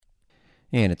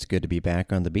And it's good to be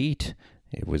back on the beat.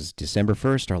 It was December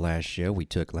 1st, our last show. We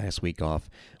took last week off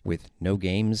with no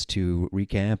games to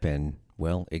recap and,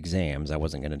 well, exams. I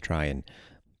wasn't going to try and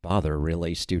bother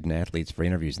really student athletes for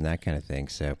interviews and that kind of thing.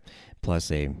 So,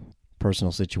 plus a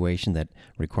personal situation that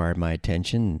required my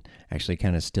attention, actually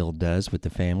kind of still does with the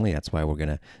family. That's why we're going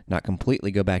to not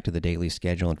completely go back to the daily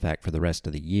schedule. In fact, for the rest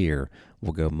of the year,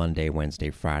 we'll go Monday,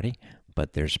 Wednesday, Friday.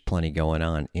 But there's plenty going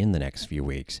on in the next few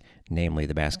weeks, namely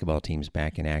the basketball team's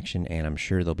back in action, and I'm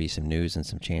sure there'll be some news and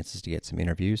some chances to get some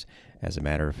interviews. As a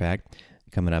matter of fact,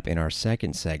 coming up in our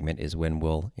second segment is when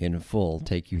we'll, in full,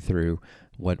 take you through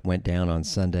what went down on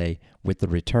Sunday with the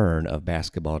return of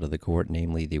basketball to the court,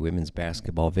 namely the women's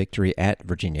basketball victory at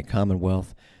Virginia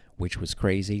Commonwealth, which was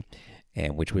crazy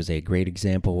and which was a great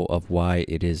example of why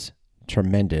it is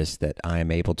tremendous that I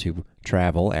am able to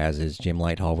travel, as is Jim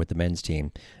Lighthall with the men's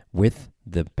team, with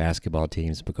the basketball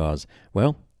teams because,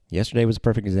 well, yesterday was a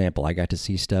perfect example. I got to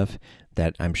see stuff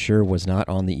that I'm sure was not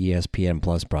on the ESPN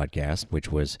Plus broadcast, which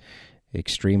was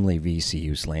extremely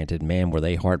VCU slanted. Man, were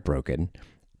they heartbroken. I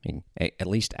mean, at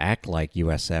least act like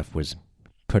USF was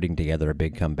putting together a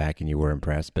big comeback and you were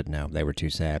impressed, but no, they were too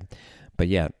sad. But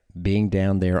yeah, being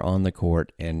down there on the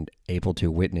court and able to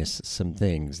witness some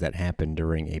things that happened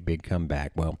during a big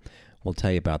comeback, well, we'll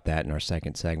tell you about that in our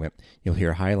second segment. You'll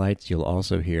hear highlights. You'll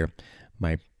also hear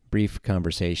my brief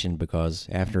conversation because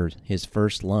after his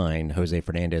first line, Jose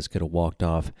Fernandez could have walked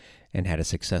off and had a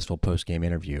successful post-game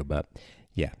interview. But,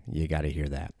 yeah, you got to hear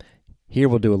that. Here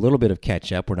we'll do a little bit of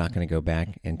catch-up. We're not going to go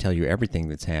back and tell you everything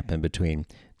that's happened between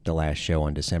the last show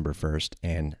on December 1st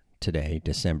and today,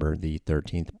 December the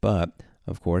 13th. But,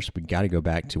 of course, we got to go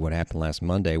back to what happened last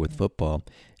Monday with football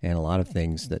and a lot of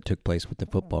things that took place with the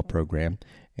football program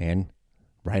and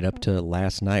right up to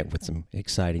last night with some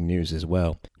exciting news as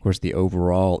well. Of course, the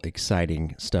overall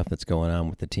exciting stuff that's going on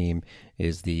with the team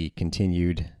is the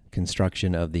continued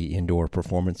construction of the indoor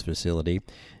performance facility.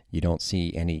 You don't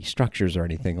see any structures or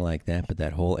anything like that, but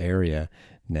that whole area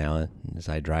now, as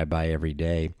I drive by every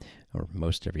day, or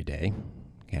most every day,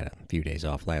 had a few days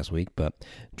off last week, but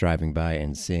driving by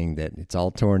and seeing that it's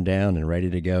all torn down and ready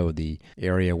to go. The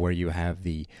area where you have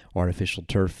the artificial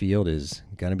turf field is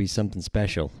going to be something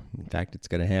special. In fact, it's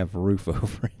going to have a roof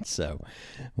over it, so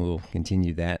we'll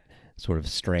continue that sort of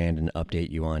strand and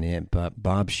update you on it. But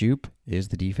Bob Shoop is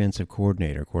the defensive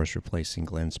coordinator, of course, replacing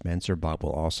Glenn Spencer. Bob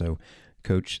will also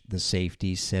coach the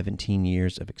safeties, 17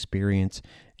 years of experience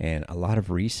and a lot of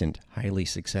recent highly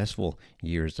successful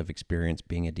years of experience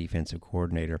being a defensive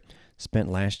coordinator.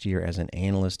 Spent last year as an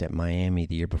analyst at Miami,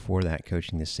 the year before that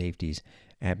coaching the safeties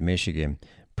at Michigan.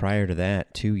 Prior to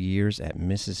that, 2 years at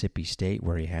Mississippi State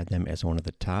where he had them as one of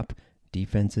the top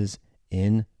defenses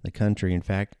in the country. In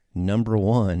fact, number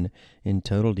one in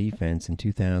total defense in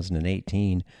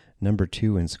 2018, number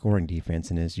two in scoring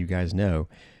defense. And as you guys know,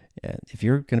 if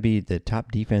you're going to be the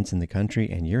top defense in the country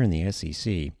and you're in the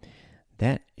SEC,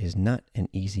 that is not an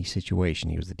easy situation.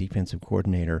 He was the defensive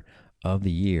coordinator of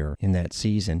the year in that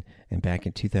season, and back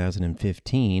in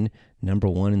 2015, number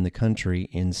one in the country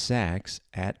in sacks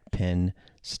at Penn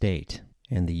State.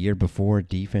 And the year before,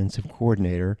 defensive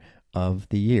coordinator of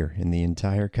the year in the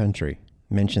entire country.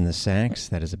 Mention the sacks.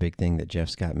 That is a big thing that Jeff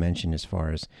Scott mentioned as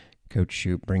far as Coach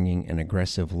Shoop bringing an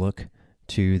aggressive look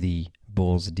to the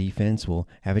Bulls defense. We'll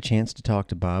have a chance to talk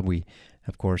to Bob. We,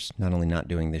 of course, not only not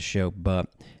doing this show, but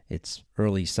it's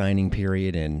early signing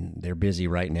period and they're busy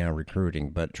right now recruiting.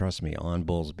 But trust me, on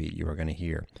Bulls Beat, you are going to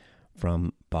hear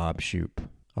from Bob Shoop.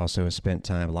 Also has spent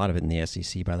time, a lot of it in the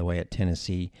SEC, by the way, at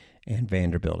Tennessee and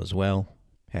Vanderbilt as well.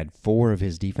 Had 4 of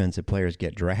his defensive players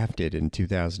get drafted in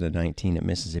 2019 at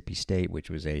Mississippi State, which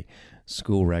was a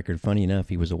school record. Funny enough,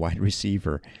 he was a wide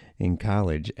receiver in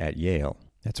college at Yale.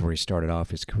 That's where he started off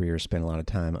his career, spent a lot of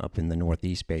time up in the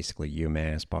Northeast, basically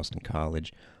UMass, Boston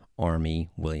College,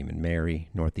 Army, William & Mary,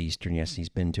 Northeastern. Yes, he's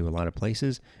been to a lot of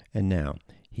places, and now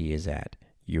he is at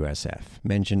USF.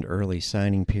 Mentioned early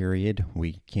signing period.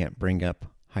 We can't bring up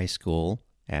high school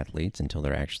athletes until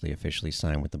they're actually officially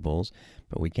signed with the Bulls,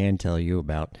 but we can tell you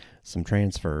about some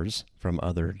transfers from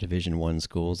other Division I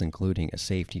schools, including a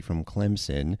safety from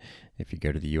Clemson. If you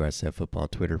go to the USF football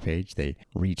Twitter page, they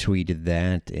retweeted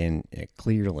that, and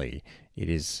clearly it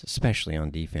is, especially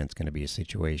on defense, going to be a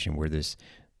situation where this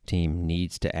team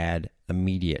needs to add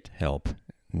immediate help,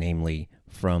 namely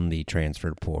from the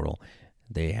transfer portal.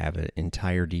 They have an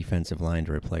entire defensive line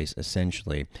to replace,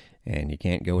 essentially, and you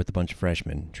can't go with a bunch of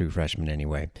freshmen, true freshmen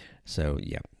anyway. So,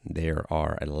 yeah, there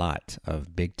are a lot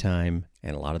of big-time,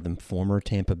 and a lot of them former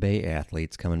Tampa Bay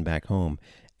athletes coming back home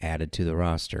added to the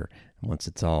roster. Once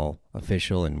it's all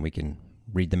official and we can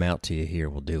read them out to you here,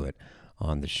 we'll do it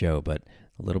on the show. But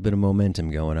a little bit of momentum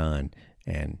going on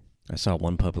And I saw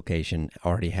one publication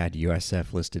already had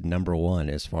USF listed number 1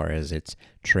 as far as its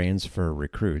transfer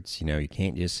recruits. You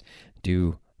can't just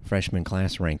do freshman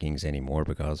class rankings anymore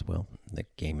because, well, the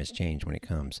game has changed when it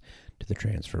comes to the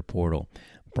transfer portal.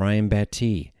 Brian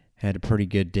Battie had a pretty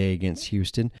good day against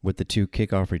Houston with the 2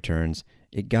 kickoff returns.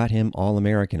 It got him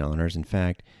All-American honors. In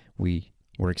fact, we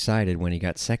were excited when he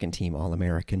got second-team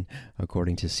All-American,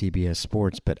 according to CBS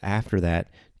Sports. But after that,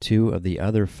 2 of the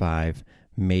other 5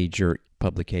 major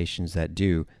publications that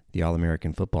do the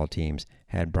All-American football teams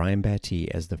had Brian Battie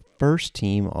as the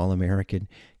first-team All-American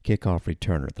kickoff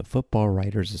returner. The Football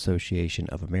Writers Association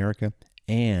of America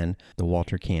and the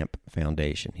Walter Camp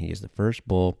Foundation. He is the first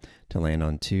Bull to land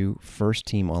on 2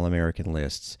 first-team All-American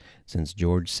lists since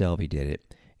George Selvey did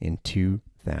it in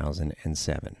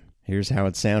 2007. Here's how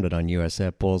it sounded on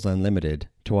USF Bulls Unlimited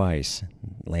twice.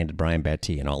 Landed Brian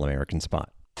Battie an All-American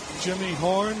spot. Jimmy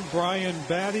Horn, Brian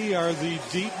Battie are the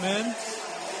deep men.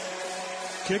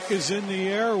 Kick is in the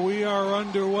air. We are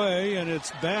underway, and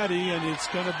it's Battie, and it's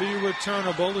going to be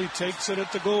returnable. He takes it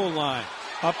at the goal line.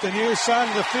 Up the near side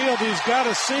of the field, he's got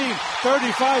a seam.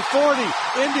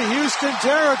 35-40 into Houston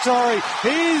territory.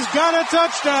 He's got a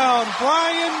touchdown.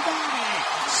 Brian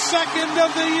Battie, second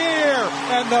of the year,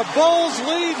 and the Bulls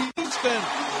lead Houston.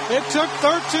 It took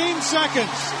 13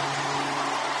 seconds.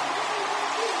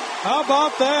 How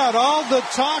about that? All the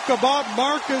talk about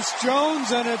Marcus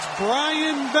Jones, and it's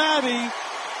Brian Battie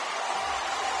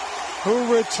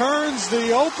who returns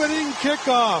the opening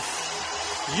kickoff.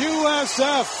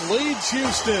 USF leads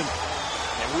Houston.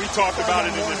 And we talked about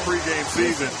it in the pregame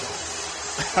season.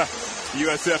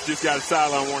 USF just got a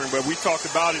sideline warning, but we talked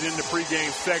about it in the pregame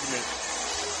segment.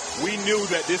 We knew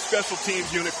that this special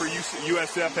teams unit for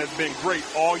USF has been great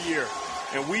all year.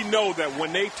 And we know that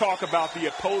when they talk about the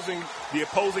opposing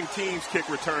team's kick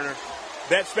returner,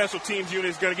 that special teams unit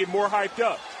is going to get more hyped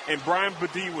up. And Brian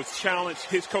Battie was challenged,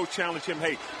 his coach challenged him,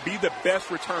 hey, be the best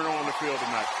returner on the field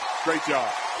tonight. Great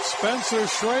job. Spencer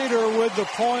Schrader with the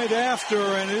point after,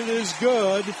 and it is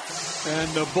good.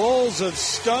 And the Bulls have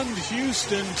stunned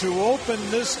Houston to open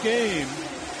this game.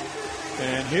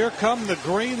 And here come the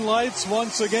green lights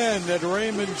once again at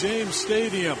Raymond James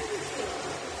Stadium.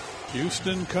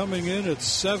 Houston coming in at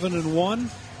 7-1.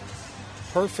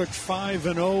 Perfect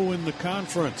 5-0 in the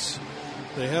conference.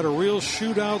 They had a real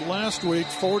shootout last week,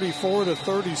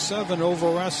 44-37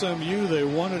 over SMU. They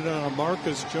won it on a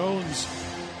Marcus Jones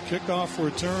kickoff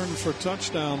return for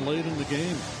touchdown late in the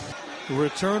game.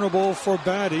 Returnable for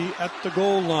Battie at the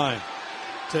goal line.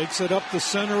 Takes it up the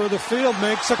center of the field,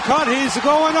 makes a cut. He's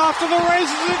going off to the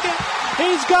races again.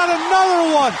 He's got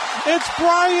another one. It's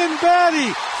Brian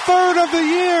Battie, third of the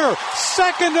year,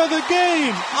 second of the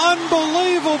game.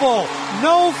 Unbelievable.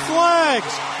 No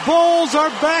flags. Bulls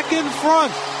are back in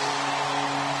front.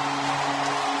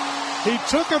 He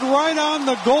took it right on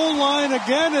the goal line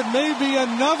again. It may be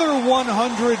another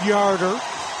 100-yarder.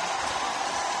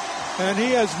 And he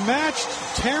has matched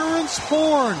Terrence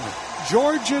Horn,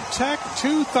 Georgia Tech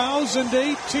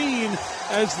 2018,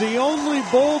 as the only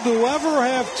Bull to ever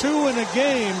have 2 in a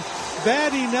game.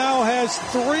 Battie now has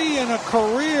 3 in a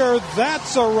career.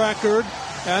 That's a record.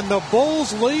 And the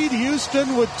Bulls lead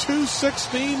Houston with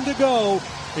 2:16 to go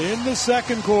in the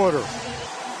second quarter.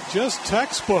 Just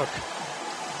textbook.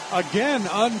 Again,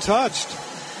 untouched.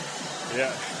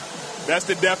 Yeah, that's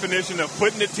the definition of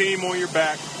putting the team on your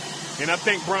back. And I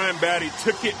think Brian Battie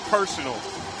took it personal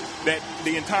that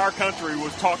the entire country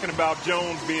was talking about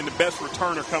Jones being the best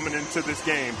returner coming into this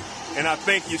game. And I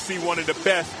think you see one of the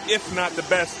best, if not the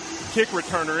best, kick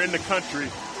returner in the country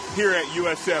here at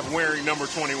USF wearing number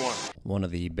 21. One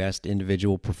of the best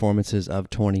individual performances of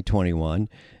 2021.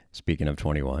 Speaking of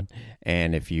 21,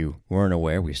 and if you weren't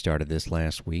aware, we started this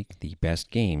last week, the best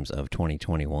games of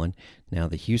 2021. Now,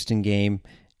 the Houston game,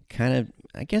 kind of,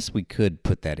 I guess we could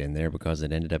put that in there because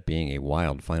it ended up being a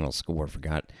wild final score.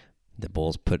 Forgot the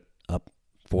Bulls put up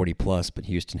 40-plus, but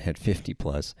Houston had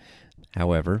 50-plus.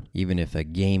 However, even if a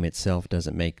game itself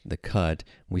doesn't make the cut,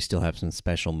 we still have some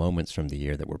special moments from the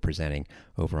year that we're presenting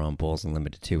over on Bulls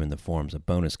Unlimited 2 in the forms of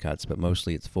bonus cuts, but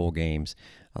mostly it's full games.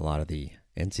 A lot of the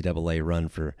NCAA run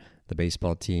for the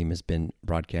baseball team has been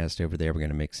broadcast over there. We're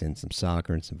going to mix in some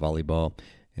soccer and some volleyball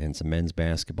and some men's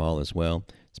basketball as well.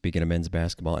 Speaking of men's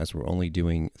basketball, as we're only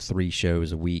doing 3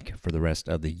 shows a week for the rest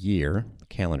of the year,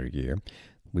 calendar year,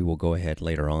 we will go ahead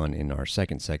later on in our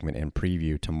second segment and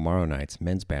preview tomorrow night's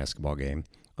men's basketball game,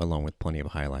 along with plenty of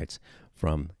highlights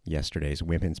from yesterday's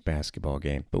women's basketball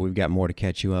game. But we've got more to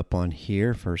catch you up on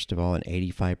here. First of all, an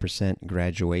 85%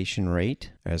 graduation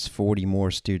rate, as 40 more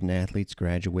student athletes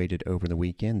graduated over the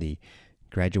weekend. The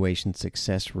graduation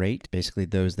success rate, basically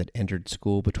those that entered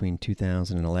school between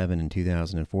 2011 and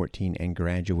 2014 and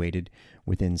graduated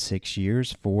within 6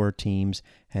 years. 4 teams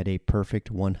had a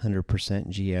perfect 100%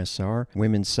 GSR.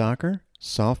 Women's soccer,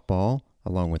 softball,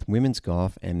 along with women's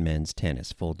golf and men's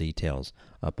tennis. Full details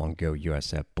up on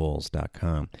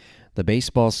GoUSFBulls.com. The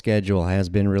baseball schedule has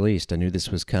been released. I knew this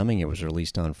was coming. It was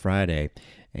released on Friday,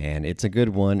 and it's a good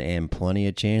one and plenty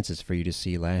of chances for you to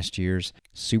see last year's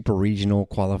super regional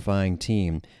qualifying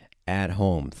team at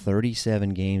home. 37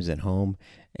 games at home,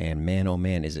 and man, oh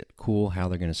man, is it cool how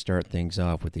they're going to start things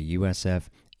off with the USF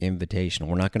Invitational.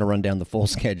 We're not going to run down the full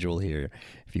schedule here.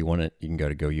 If you want it, you can go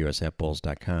to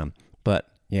GoUSFBulls.com. But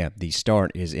yeah, the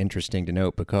start is interesting to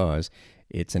note because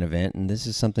it's an event, and this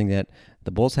is something that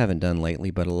the Bulls haven't done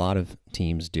lately, but a lot of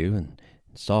teams do. And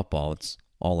softball, it's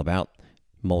all about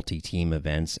multi-team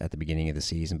events at the beginning of the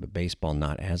season, but baseball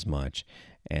not as much.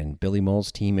 And Billy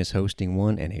Moll's team is hosting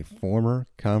one, and a former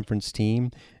conference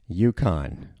team,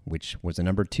 UConn, which was a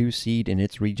number 2 seed in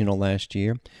its regional last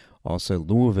year. Also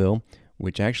Louisville,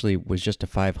 which actually was just a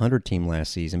 500 team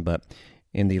last season, but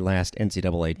in the last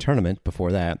NCAA tournament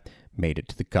before that, made it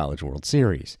to the College World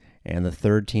Series. And the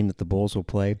third team that the Bulls will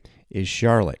play is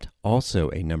Charlotte, also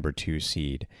a number 2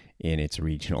 seed in its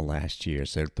regional last year.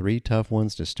 So 3 tough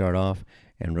ones to start off,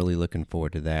 and really looking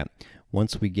forward to that.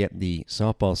 Once we get the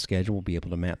softball schedule, we'll be able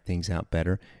to map things out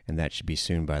better, and that should be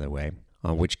soon, by the way,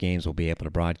 on which games we'll be able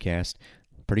to broadcast.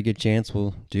 Pretty good chance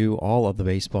we'll do all of the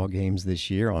baseball games this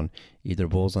year on either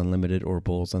Bulls Unlimited or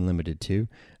Bulls Unlimited 2,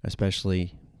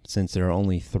 especially since there are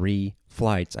only 3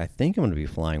 flights. I think I'm going to be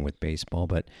flying with baseball,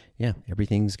 but yeah,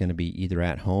 everything's going to be either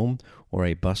at home or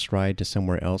a bus ride to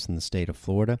somewhere else in the state of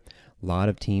Florida. A lot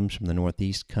of teams from the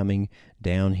Northeast coming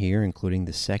down here, including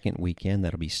the second weekend.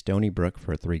 That'll be Stony Brook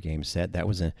for a 3-game set. That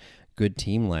was a good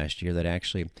team last year that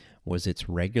actually was its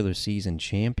regular season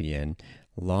champion,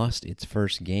 lost its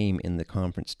first game in the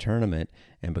conference tournament,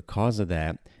 and because of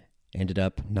that, ended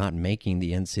up not making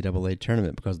the NCAA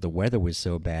tournament because the weather was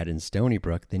so bad in Stony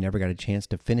Brook. They never got a chance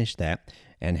to finish that.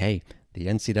 And hey, the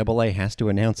NCAA has to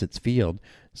announce its field.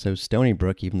 So Stony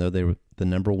Brook, even though they were the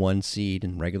number 1 seed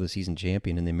and regular season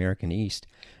champion in the American East,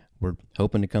 were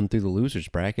hoping to come through the losers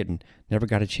bracket and never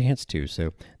got a chance to.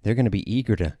 So they're going to be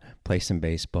eager to play some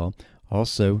baseball.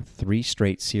 Also, 3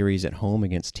 straight series at home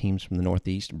against teams from the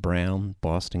Northeast, Brown,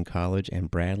 Boston College,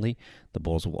 and Bradley. The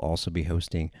Bulls will also be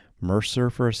hosting Mercer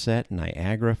for a set,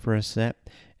 Niagara for a set,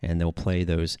 and they'll play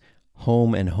those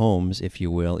home and homes, if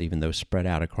you will, even though spread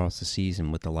out across the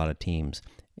season with a lot of teams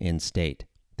in state.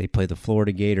 They play the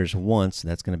Florida Gators once.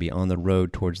 That's going to be on the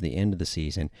road towards the end of the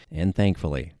season, and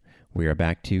thankfully, we are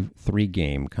back to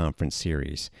 3-game conference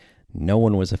series. No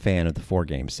one was a fan of the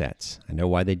 4-game sets. I know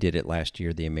why they did it last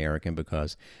year, the American,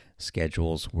 because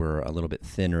schedules were a little bit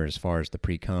thinner as far as the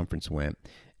pre-conference went.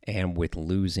 And with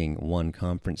losing one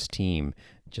conference team,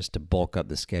 just to bulk up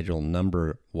the schedule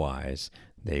number-wise,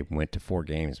 they went to 4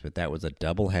 games. But that was a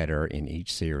doubleheader in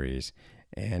each series,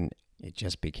 and it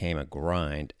just became a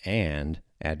grind. And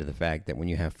add to the fact that when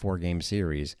you have 4-game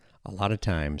series, a lot of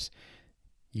times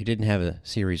you didn't have a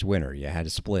series winner. You had a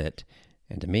split.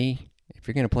 And to me, if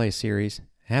you're going to play a series,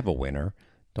 have a winner.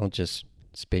 Don't just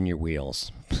spin your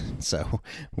wheels. So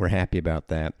we're happy about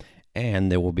that.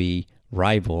 And there will be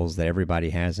rivals that everybody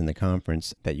has in the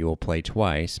conference that you will play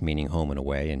twice, meaning home and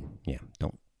away. And yeah,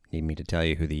 don't need me to tell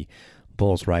you who the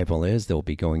Bulls' rival is. They'll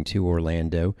be going to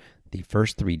Orlando the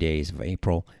first 3 days of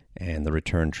April, and the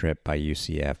return trip by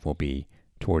UCF will be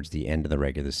towards the end of the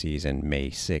regular season, May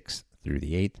 6th through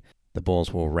the 8th. The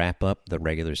Bulls will wrap up the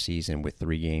regular season with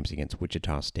 3 games against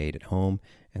Wichita State at home,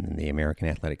 and then the American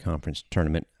Athletic Conference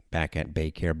tournament back at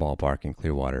Baycare Ballpark in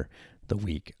Clearwater the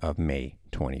week of May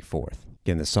 24th.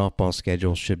 Again, the softball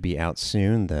schedule should be out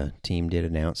soon. The team did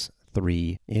announce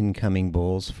 3 incoming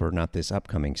Bulls for not this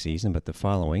upcoming season, but the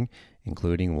following,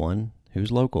 including one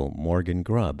who's local, Morgan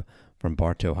Grubb from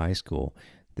Bartow High School.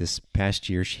 This past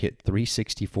year, she hit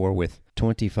 .364 with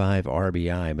 25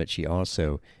 RBI, but she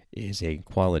also is a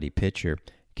quality pitcher.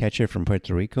 Catcher from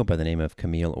Puerto Rico by the name of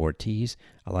Camille Ortiz,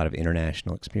 a lot of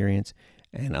international experience.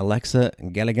 And Alexa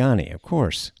Galligani, of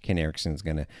course, Ken Erickson's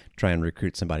going to try and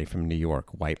recruit somebody from New York,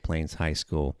 White Plains High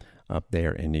School up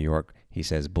there in New York. He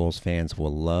says Bulls fans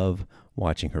will love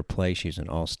watching her play. She's an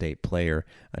all-state player,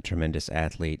 a tremendous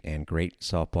athlete, and great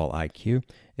softball IQ.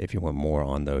 If you want more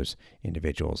on those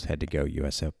individuals, head to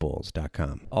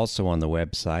GoUSFBulls.com. Also on the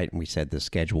website, we said the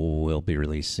schedule will be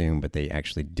released soon, but they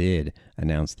actually did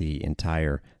announce the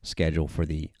entire schedule for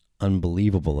the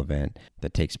unbelievable event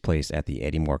that takes place at the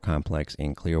Eddie Moore Complex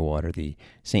in Clearwater. The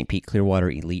St. Pete Clearwater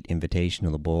Elite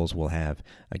Invitational. The Bulls will have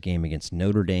a game against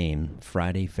Notre Dame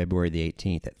Friday, February the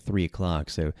 18th at 3 o'clock.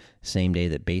 So same day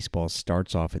that baseball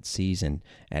starts off its season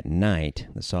at night,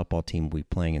 the softball team will be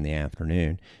playing in the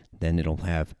afternoon. Then it'll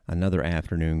have another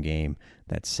afternoon game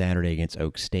that's Saturday against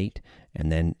Oak State,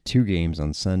 and then 2 games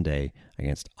on Sunday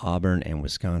against Auburn and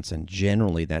Wisconsin.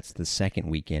 Generally, that's the second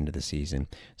weekend of the season,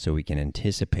 so we can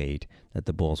anticipate that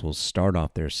the Bulls will start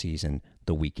off their season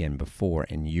the weekend before,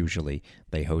 and usually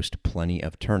they host plenty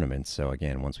of tournaments. So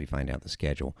again, once we find out the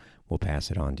schedule, we'll pass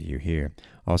it on to you here.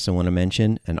 Also want to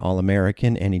mention an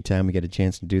All-American anytime we get a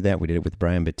chance to do that. We did it with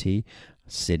Brian Battie.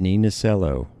 Sydney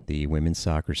Nasello, the women's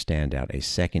soccer standout, a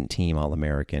second-team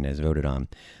All-American, as voted on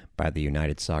by the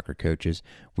United Soccer Coaches.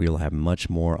 We'll have much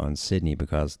more on Sydney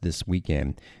because this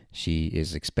weekend she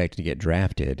is expected to get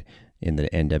drafted in the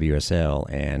NWSL,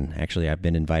 and actually I've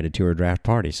been invited to her draft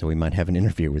party, so we might have an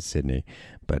interview with Sydney,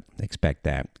 but expect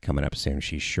that coming up soon.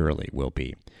 She surely will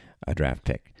be a draft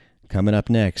pick. Coming up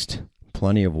next,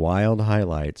 plenty of wild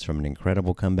highlights from an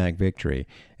incredible comeback victory,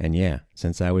 and yeah,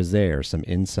 since I was there, some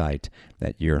insight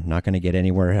that you're not going to get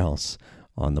anywhere else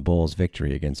on the Bulls'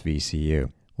 victory against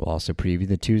VCU. We'll also preview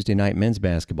the Tuesday night men's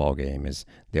basketball game as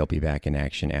they'll be back in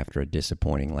action after a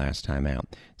disappointing last time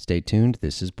out. Stay tuned.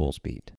 This is Bulls Beat.